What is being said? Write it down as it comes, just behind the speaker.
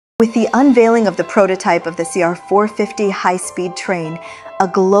With the unveiling of the prototype of the CR450 high-speed train, a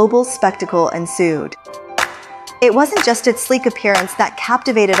global spectacle ensued. It wasn't just its sleek appearance that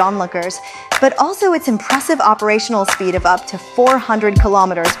captivated onlookers, but also its impressive operational speed of up to 400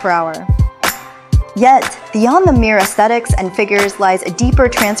 kilometers per hour. Yet, beyond the mere aesthetics and figures lies a deeper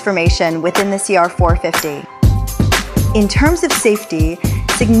transformation within the CR450. In terms of safety,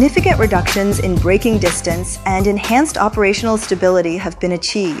 significant reductions in braking distance and enhanced operational stability have been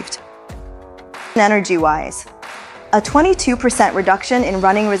achieved. Energy-wise, a 22% reduction in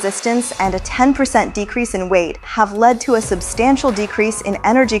running resistance and a 10% decrease in weight have led to a substantial decrease in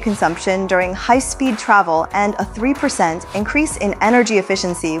energy consumption during high-speed travel and a 3% increase in energy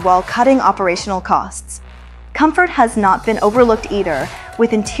efficiency while cutting operational costs. Comfort has not been overlooked either,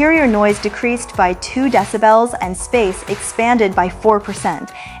 with interior noise decreased by 2 decibels and space expanded by 4%,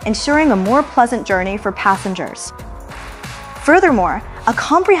 ensuring a more pleasant journey for passengers. Furthermore, a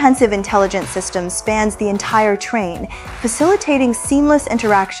comprehensive intelligence system spans the entire train, facilitating seamless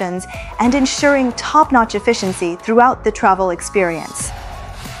interactions and ensuring top-notch efficiency throughout the travel experience.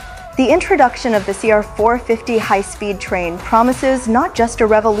 The introduction of the CR450 high-speed train promises not just a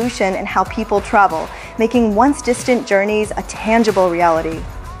revolution in how people travel, making once-distant journeys a tangible reality.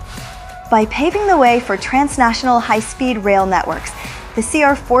 By paving the way for transnational high-speed rail networks, the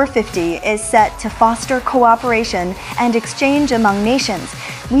CR450 is set to foster cooperation and exchange among nations,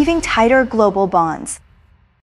 weaving tighter global bonds.